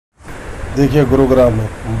देखिए गुरुग्राम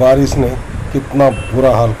में बारिश ने कितना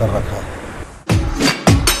बुरा हाल कर रखा है।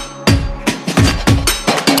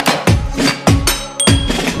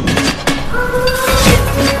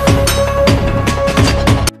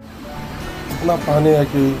 इतना पानी है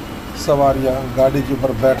कि सवारियां गाड़ी के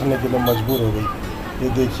ऊपर बैठने के लिए मजबूर हो गई। ये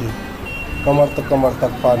देखिए कमर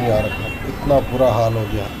तक पानी आ रखा है। इतना बुरा हाल हो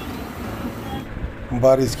गया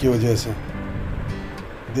बारिश की वजह से।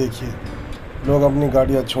 देखिए लोग अपनी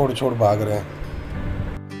गाड़ियां छोड़ भाग रहे हैं।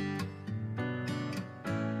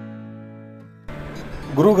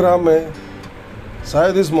 गुरुग्राम में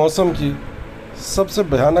शायद इस मौसम की सबसे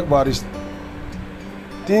भयानक बारिश।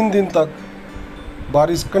 3 दिन तक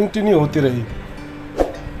बारिश कंटिन्यू होती रही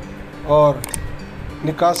और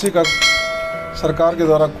निकासी का सरकार के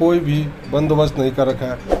द्वारा कोई भी बंदोबस्त नहीं कर रखा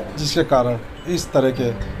है, जिसके कारण इस तरह के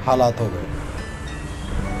हालात हो गए।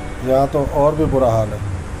 यहाँ तो और भी बुरा हाल है।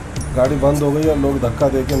 गाड़ी बंद हो गई और लोग धक्का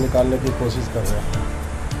देके निकालने की कोशिश कर रहे हैं।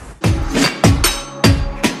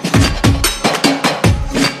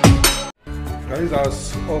 गाइस आज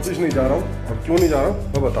ऑफिस नहीं जा रहा हूँ और क्यों नहीं जा रहा हूँ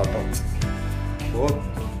मैं बताता हूँ। बहुत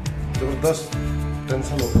ज़बरदस्त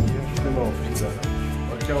टेंशन हो गई है इसलिए मैं ऑफिस नहीं जा रहा हूँ।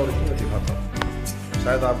 और क्या हो रही है मैं दिखाता हूँ,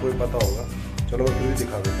 शायद आपको भी पता होगा। चलो मैं फिर भी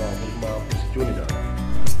दिखा देता हूँ मैं ऑफिस क्यों नहीं जा रहा।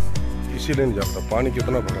 इसीलिए नहीं जाता, पानी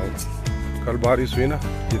कितना भरा होगा। कल बारिश हुई ना,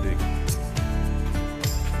 ये देखो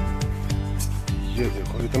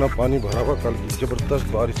इतना पानी भरा हुआ कल की जबरदस्त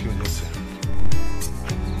बारिश की वजह से।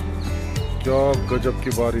 क्या गजब की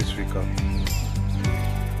बारिश हुई कल।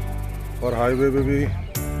 और हाईवे पे भी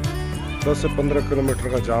 10 से 15 किलोमीटर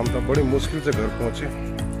का जाम था। बड़ी मुश्किल से घर पहुंचे,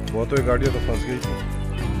 बहुत ही गाड़ियां तो फंस गई थी।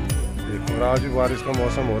 देखो और आज भी बारिश का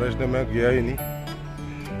मौसम हो रहा है, इसलिए मैं गया ही नहीं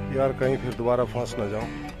यार, कहीं फिर दोबारा फंस ना जाऊं।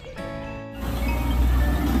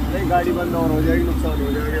 नहीं गाड़ी बंद और हो जाएगी, नुकसान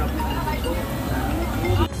हो जाएगा।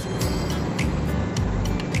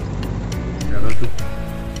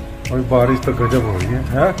 अभी बारिश तो गजब हो रही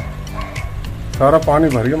है। सारा पानी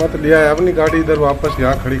भर गया। मैं तो ले आया अपनी गाड़ी इधर वापस,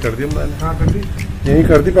 यहाँ खड़ी कर दी मैंने। हाँ कर दी, यहीं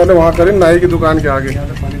कर दी। पहले वहाँ करी नाई की दुकान के आगे।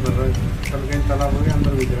 तो पानी भर रहा है, कल कहीं तालाब हो गया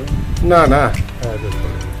अंदर भी जाए ना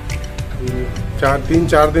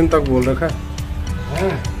 3-4 दिन तक बोल रखा है।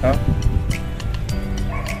 हाँ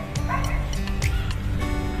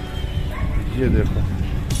ये देखो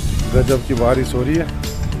गजब की बारिश हो रही है।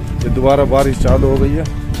 ये दोबारा बारिश चालू हो गई है।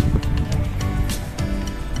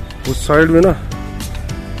 उस साइड में ना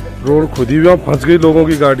रोड खुदी हुई, फंस गई लोगों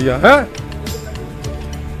की गाड़ियां है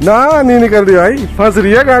ना। नहीं निकल रही भाई, फंस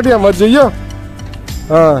रही है गाड़ियां, मत जाइयो।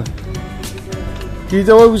 हाँ की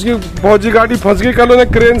जब उसकी फौजी गाड़ी फंस गई, कल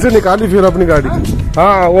उन्हें क्रेन से निकाली फिर अपनी गाड़ी।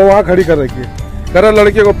 हाँ वो वहां खड़ी कर रखी है। करा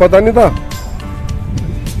लड़के को पता नहीं था।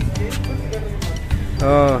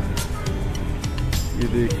 हाँ ये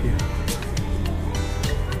देखिए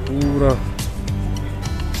पूरा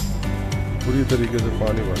पूरी तरीके से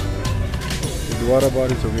पानी भर गया। दोबारा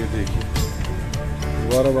बारिश हो गई, देखिए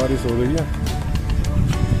दोबारा बारिश हो गई है।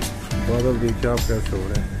 बादल देखिए आप कैसे हो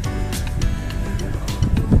रहे हैं,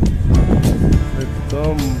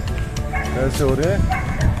 एकदम कैसे हो रहे हैं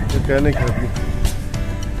ये कहने की हद नहीं।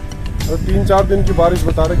 और 3-4 दिन की बारिश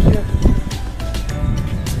बता रखी है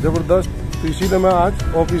जबरदस्त, तो इसीलिए मैं आज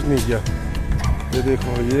ऑफिस नहीं गया। ये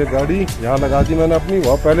देखो ये गाड़ी यहाँ लगा दी मैंने अपनी,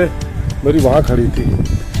 वहाँ पहले मेरी वहाँ खड़ी थी,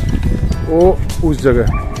 वो उस जगह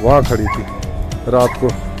वहाँ खड़ी थी रात को।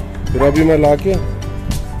 फिर अभी मैं लाके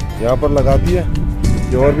यहाँ पर लगा दिया।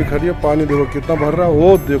 ये और भी खड़ी है। पानी देखो कितना भर रहा है।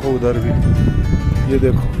 वो देखो उधर भी, ये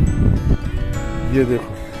देखो ये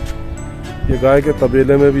देखो ये गाय के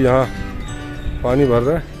तबेले में भी यहाँ पानी भर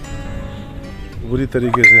रहा है बुरी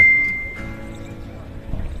तरीके से।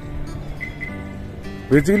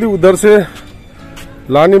 बेसिकली उधर से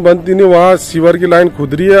लानी बनती नहीं, वहाँ सीवर की लाइन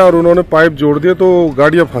खुद रही है और उन्होंने पाइप जोड़ दिया तो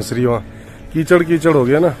गाड़ियाँ फंस रही है। वहाँ कीचड़ हो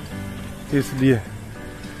गया ना, इसलिए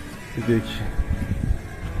देखिए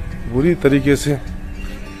बुरी तरीके से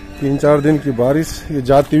 3-4 दिन की बारिश, ये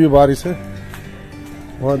जाती हुई बारिश है।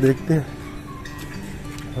 वहाँ देखते हैं।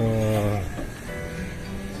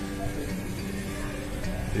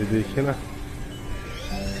 ये देखिए ना,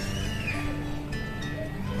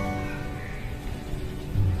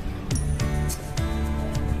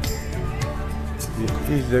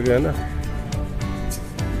 ये इस जगह है ना,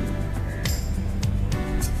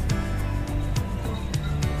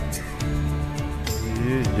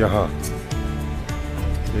 यहाँ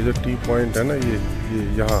ये जो टी पॉइंट है ना, ये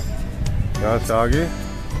यहाँ से आगे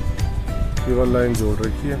केबल लाइन जोड़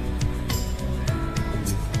रखी है।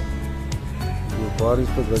 ये बारिश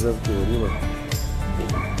तो गजब की हो रही है,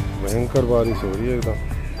 भयंकर बारिश हो रही है एकदम।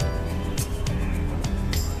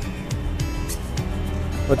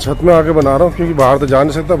 मैं छत में आके बना रहा हूँ क्योंकि बाहर तो जा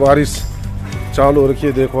नहीं सकता, बारिश चालू हो रखी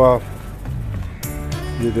है। देखो आप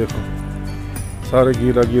ये देखो सारे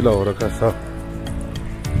गीला गीला हो रखा है सब।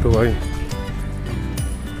 तो भाई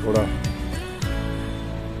थोड़ा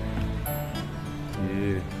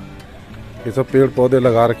ये सब पेड़ पौधे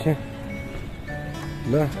लगा रखे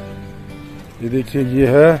ना। ये देखिए ये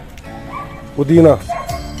है पुदीना,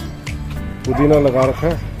 पुदीना लगा रखा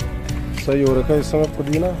है, सही हो रखा है इस समय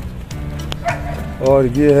पुदीना। और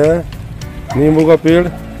ये है नींबू का पेड़,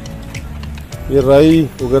 ये राई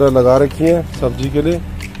वगैरह लगा रखी है सब्जी के लिए।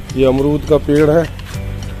 ये अमरूद का पेड़ है,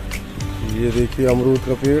 ये देखिए अमरूद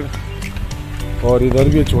का पेड़। और इधर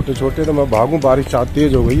भी छोटे छोटे। तो मैं भागूं, बारिश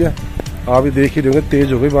तेज हो गई है, आप भी देख ही रहोगे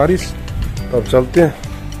तेज हो गई बारिश। तो अब चलते हैं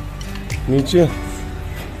नीचे।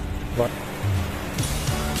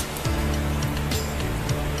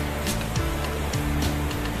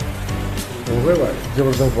 हो गए भाई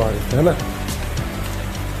जबरदस्त बारिश है ना।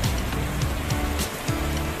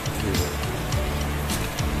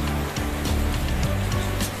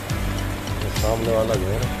 सामने वाला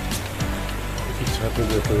घर छत में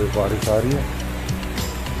देखो बारिश आ रही है।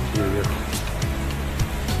 ये देखो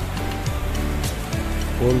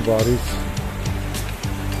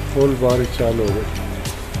फुल बारिश चालू हो गई।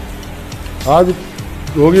 आज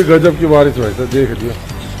होगी गजब की बारिश वैसे देख लियो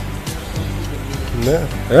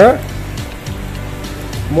है।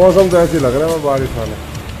 मौसम तो ऐसे लग रहा है बारिश आने।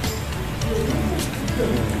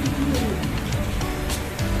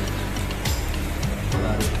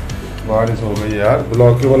 बारिश हो गई यार,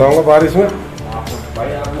 ब्लॉग क्यों बनाऊंगा बारिश में।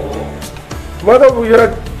 मैं तो ये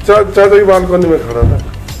चाचा की बालकनी में खड़ा था।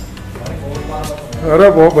 अरे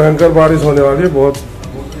बहुत भयंकर बारिश होने वाली है, बहुत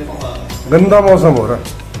गंदा मौसम हो रहा है।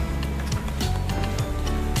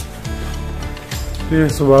 ये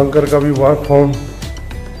शुभांकर का भी वर्क फ्रॉम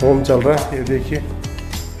होम चल रहा है, ये देखिए।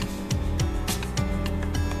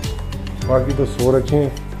 बाकी तो सो रखे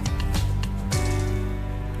हैं,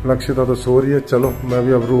 लक्षिता तो सो रही है। चलो मैं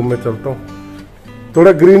भी अब रूम में चलता हूँ।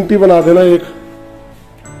 थोड़ा ग्रीन टी बना देना एक।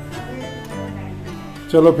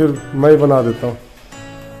 चलो फिर मैं ही बना देता हूँ,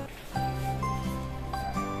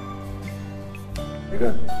 ठीक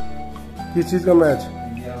है। किस चीज का मैच?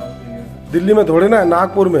 दिल्ली में थोड़े ना है,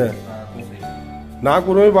 नागपुर में है।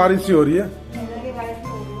 नागपुर में बारिश ही हो रही है।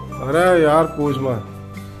 अरे यार पूछ मत।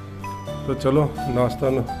 तो चलो नाश्ता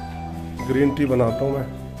में ग्रीन टी बनाता हूँ मैं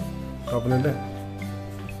अपने लिए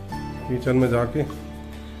किचन में जाके।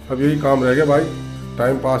 अब यही काम रह गया भाई,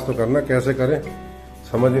 टाइम पास तो करना, कैसे करें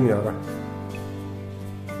समझ ही नहीं आ रहा।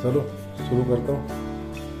 चलो शुरू करता हूँ।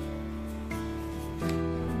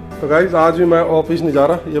 तो गाइस आज भी मैं ऑफिस नहीं जा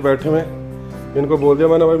रहा, ये बैठे हुए। इनको बोल दिया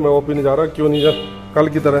मैंने भाई मैं ऑफिस नहीं जा रहा। क्यों नहीं जा? कल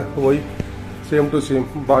की तरह वही सेम टू सेम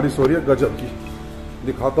बारिश हो रही है गजब की।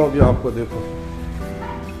 दिखाता हूँ अभी आपको, देखो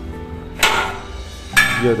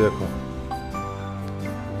ये देखो,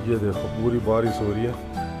 ये देखो पूरी बारिश हो रही है।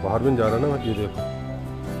 बाहर भी नहीं जा रहा ना मैं, ये देखो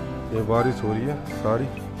ये बारिश हो रही है सारी।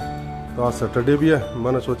 तो आज सैटरडे भी है,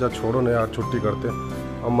 मैंने सोचा छोड़ो ना यार छुट्टी करते,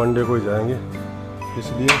 अब मंडे को ही जाएंगे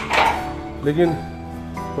इसलिए। लेकिन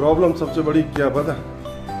प्रॉब्लम सबसे बड़ी क्या पता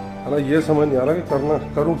है ना, ये समझ नहीं आ रहा कि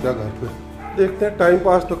करूँ क्या घर पे। देखते हैं, टाइम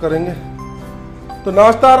पास तो करेंगे। तो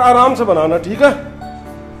नाश्ता आराम से बनाना, ठीक है?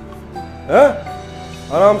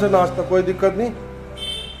 आराम से नाश्ता, कोई दिक्कत नहीं।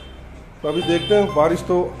 तो अभी देखते हैं। बारिश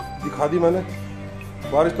तो दिखा दी मैंने,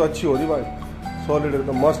 बारिश तो अच्छी हो रही भाई, सॉलिड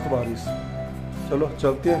एकदम मस्त बारिश। चलो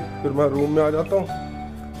चलते हैं, फिर मैं रूम में आ जाता हूँ।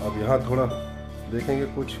 अब यहाँ थोड़ा देखेंगे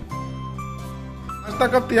कुछ। नाश्ता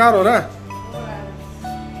कब तैयार हो रहा है?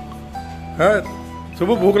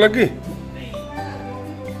 सुबह भूख लग गई?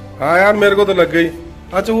 हाँ यार मेरे को तो लग गई।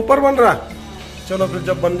 अच्छा ऊपर बन रहा? चलो फिर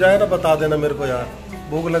जब बन जाए ना बता देना मेरे को यार,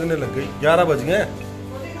 भूख लगने लग गई। 11 बज गए,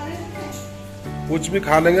 कुछ भी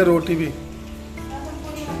खा लेंगे, रोटी भी।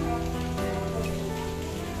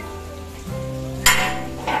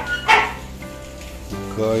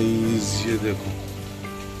 गाइस ये देखो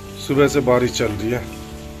सुबह से बारिश चल रही है,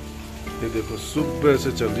 ये देखो सुबह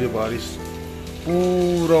से चल रही है बारिश,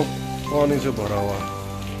 पूरा पानी से भरा हुआ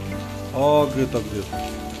आगे तक देखो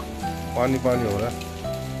पानी पानी हो रहा है।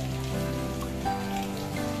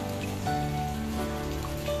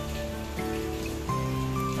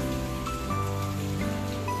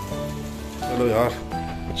 चलो यार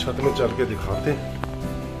छत में चल के दिखाते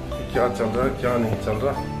कि क्या चल रहा है क्या नहीं चल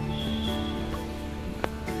रहा।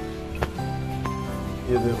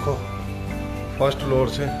 ये देखो फर्स्ट फ्लोर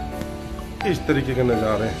से इस तरीके के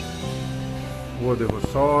नज़ारे हैं। वो देखो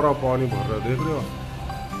सारा पानी भर रहा है, देख रहे हो?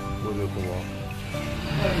 वो देखो वहाँ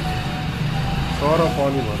सारा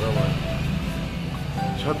पानी भर रहा है भाई।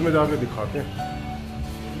 छत में जाके दिखाते हैं।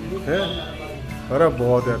 अरे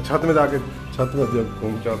बहुत है, छत में जाके छत में जब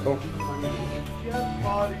घूम के आता हूँ।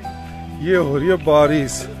 ये हो रही है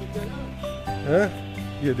बारिश है,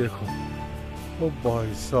 ये देखो, ओ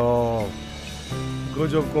भाई साहब,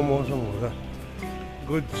 गजब का मौसम हो रहा है,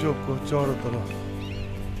 गजब को चारों तरफ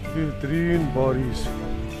बेहतरीन बारिश।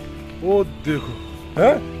 वो देखो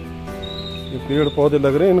है, ये पेड़ पौधे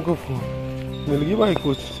लग रहे हैं, इनको मिल गई भाई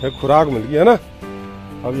कुछ है, खुराक मिल गई है ना,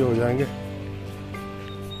 अब ये हो जाएंगे।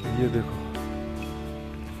 ये देखो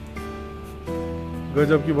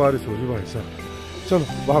गजब की बारिश हो रही भाई साहब। चलो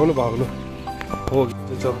भाग लो हो गया,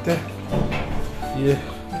 तो चलते हैं। ये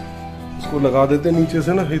इसको लगा देते नीचे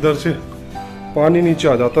से ना, इधर से पानी नीचे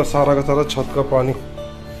आ जाता है, सारा का सारा छत का पानी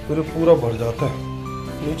फिर पूरा भर जाता है,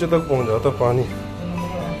 नीचे तक पहुंच जाता है पानी,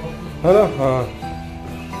 है ना। हाँ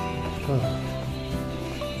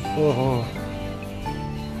ओहो,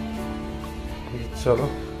 चलो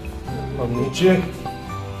अब नीचे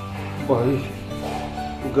भाई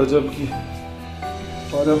गजब की।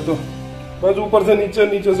 और अब तो मैं ऊपर से नीचे,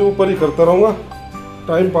 नीचे से ऊपर ही करता रहूँगा,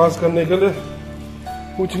 टाइम पास करने के लिए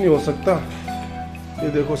कुछ नहीं हो सकता। ये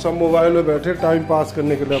देखो सब मोबाइल में बैठे टाइम पास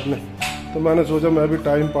करने के लिए अपने, तो मैंने सोचा मैं भी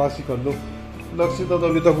टाइम पास ही कर लूँ। लक्ष्य तो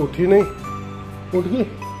अभी तक उठी नहीं, उठ गई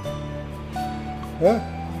है,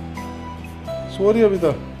 सो रही अभी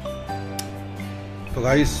तक। तो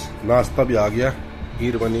गाइस नाश्ता भी आ गया,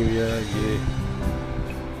 खीर बनी हुई है, ये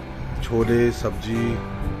छोले सब्जी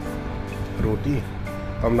रोटी।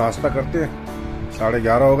 हम नाश्ता करते हैं,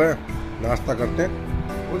 11:30 हो गए, नाश्ता करते हैं,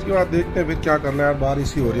 उसके बाद देखते हैं फिर क्या करना है। यार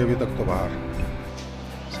बारिश ही हो रही है अभी तक, तो बाहर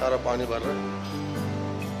सारा पानी भर रहा है।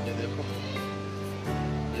 ये देखो,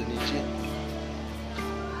 ये नीचे,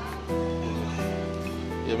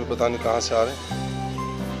 ये भी पता नहीं कहाँ से आ रहे हैं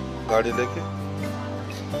गाड़ी लेके,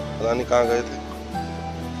 पता नहीं कहाँ गए थे।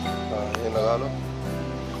 हाँ ये लगा लो,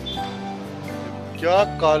 क्या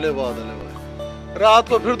काले बादल है भाई, रात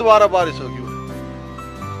को फिर दोबारा बारिश होगी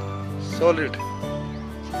सॉलिड।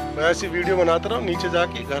 मैं ऐसी वीडियो बनाता रहा हूँ नीचे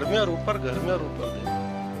जाके, घर में और ऊपर, घर में और ऊपर।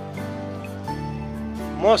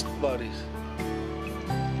 मस्त बारिश,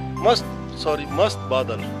 मस्त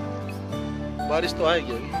बादल। बारिश तो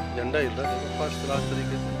आएगी अभी, झंडा हिल रहा है फर्स्ट क्लास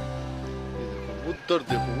तरीके से। उधर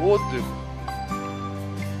देखो, वो देखो,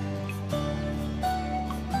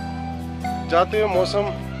 जाते हुए मौसम।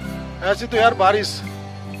 ऐसी तो यार बारिश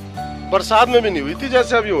बरसात में भी नहीं हुई थी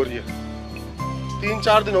जैसे अभी हो रही है।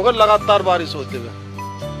 3-4 दिन हो गए लगातार बारिश होते हुए,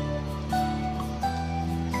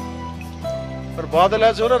 और बादल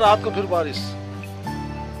ऐसे हो रहा, रात को फिर बारिश।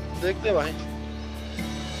 देखते हैं भाई,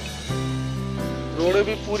 रोडें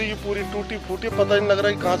भी पूरी की पूरी टूटी फूटी, पता नहीं लग रहा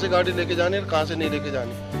है कि कहाँ से गाड़ी लेके जानी और कहाँ से नहीं लेके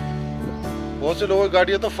जानी। बहुत से लोगों की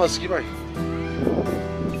गाड़ियां तो फंस गई भाई,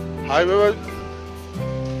 हाईवे में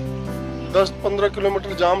 10-15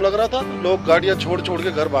 किलोमीटर जाम लग रहा था, लोग गाड़ियां छोड़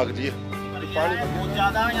के घर भाग दिए। पानी बहुत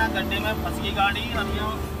ज्यादा, यहाँ गड्ढे में फंस गई गाड़ी। अब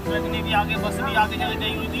यहाँ ट्रक ने भी आगे, बस भी आगे चले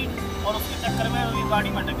गई हुई थी, और उसके चक्कर में अभी गाड़ी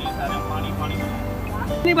में अटक गई। सारा पानी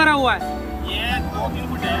नहीं भरा हुआ है। ये 2-3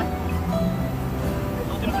 फुट है,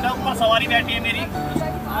 2-3 फुट है। ऊपर सवारी बैठी है मेरी,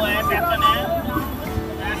 वो है कैप्टन है,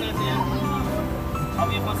 ऐसे है। अब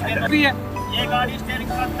ये फंस गई है, ये गाड़ी स्टीयरिंग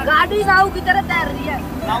का, गाड़ी नाव की तरह तैर रही है,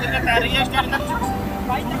 स्टीयरिंग का।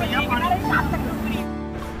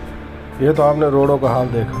 ये तो आपने रोडों का हाल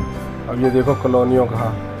देखा, अब ये देखो कॉलोनियों का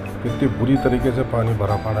हाल, कितनी बुरी तरीके से पानी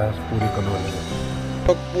भरा पड़ा है पूरी कॉलोनी में।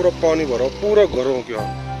 पूरा पानी भरा, पूरा घरों के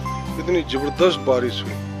हाल। इतनी जबरदस्त बारिश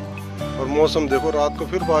हुई, और मौसम देखो, रात को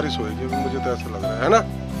फिर बारिश होगी, मुझे तो ऐसा लग रहा है ना,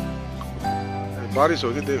 बारिश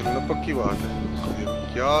होगी, देख लेना पक्की बात है।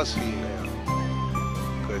 क्या सीन है यार,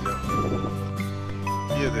 गजब।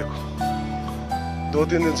 ये देखो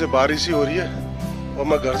 2-3 दिन से बारिश ही हो रही है, और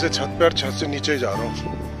मैं घर से छत से नीचे ही जा रहा हूँ,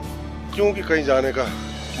 क्योंकि कहीं जाने का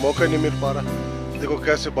मौका नहीं मिल पा रहा। देखो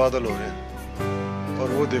कैसे बादल हो रहे हैं, और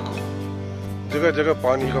वो देखो जगह जगह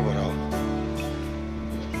पानी का भराव।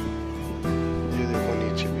 ये देखो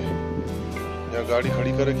नीचे भी, यहाँ गाड़ी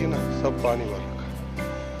खड़ी कर रखी ना, सब पानी भर रखा,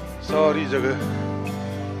 सारी जगह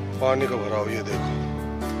पानी का भराव। ये देखो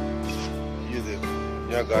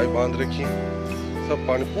यहाँ गाय बांध रखी, सब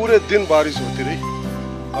पानी, पूरे दिन बारिश होती रही।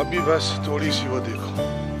 अभी बस थोड़ी सी वो देखो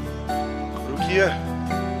रुकी है।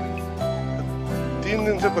 3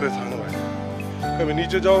 दिन से परेशान है भाई, कभी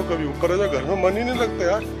नीचे जाओ कभी ऊपर आ जाओ, घर में मन ही नहीं लगता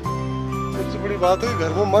यार। सबसे बड़ी बात है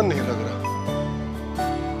घर में मन नहीं लग रहा।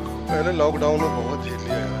 पहले लॉकडाउन में बहुत झेल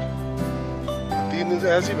लिया यार, 3 दिन से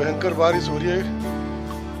ऐसी भयंकर बारिश हो रही है,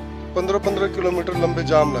 15-15 किलोमीटर लंबे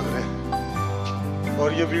जाम लग रहे हैं। और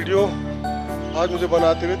ये वीडियो आज मुझे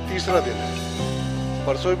बनाते हुए 3रा दिन है।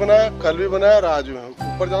 परसों भी बनाया, कल भी बनाया, और आज भी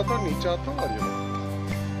ऊपर जाता हूँ नीचे आता हूँ, और ये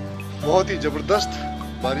बहुत ही जबरदस्त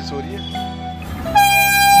बारिश हो रही है।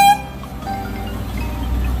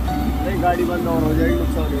 गाड़ी बंद और हो जाएगी,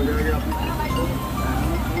 नुकसान हो जाएगा आपको।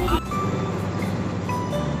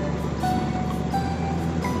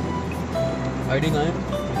 आईडी कहाँ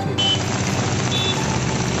है?